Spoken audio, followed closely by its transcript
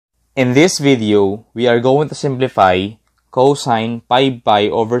In this video, we are going to simplify cosine pi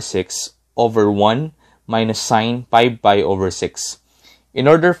pi over 6 over 1 minus sine pi pi over 6. In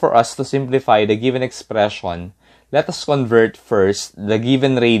order for us to simplify the given expression, let us convert first the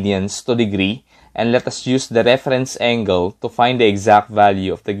given radians to degree and let us use the reference angle to find the exact value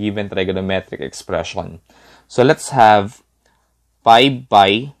of the given trigonometric expression. So let's have pi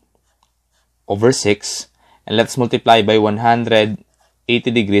pi over 6 and let's multiply by 180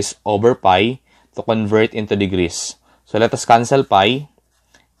 degrees over pi to convert into degrees. So let us cancel pi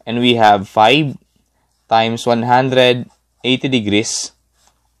and we have 5 times 180 degrees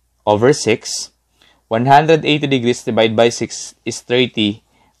over 6. 180 degrees divided by 6 is 30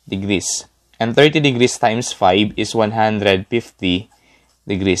 degrees. And 30 degrees times 5 is 150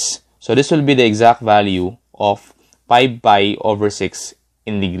 degrees. So this will be the exact value of pi pi over 6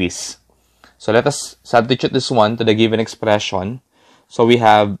 in degrees. So let us substitute this one to the given expression. So we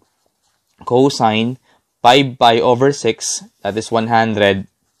have cosine pi pi over 6, that is 150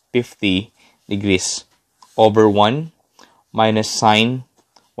 degrees, over 1 minus sine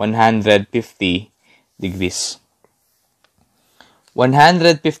 150 degrees.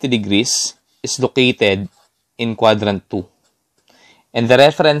 150 degrees is located in quadrant 2. And the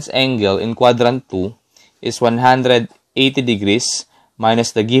reference angle in quadrant 2 is 180 degrees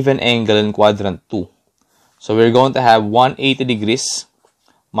minus the given angle in quadrant 2. So we're going to have 180 degrees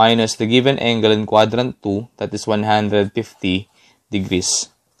minus the given angle in quadrant 2, that is 150 degrees.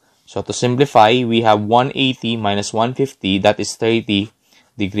 So to simplify, we have 180 minus 150, that is 30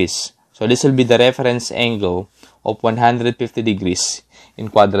 degrees. So this will be the reference angle of 150 degrees in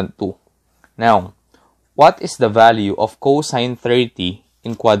quadrant 2. Now, what is the value of cosine 30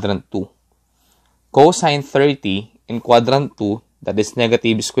 in quadrant 2? Cosine 30 in quadrant 2, that is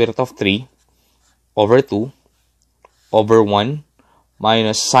negative square root of 3 over 2 over 1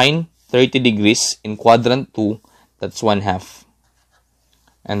 minus sine 30 degrees in quadrant 2, that's 1/2.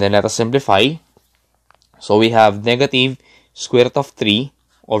 And then let us simplify. So we have negative square root of 3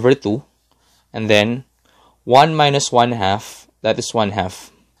 over 2 and then 1 minus 1/2, that is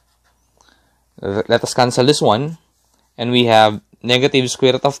 1/2. Let us cancel this one and we have negative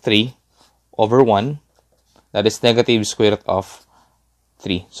square root of 3 over 1, that is negative square root of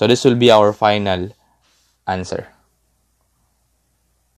 3. So this will be our final answer.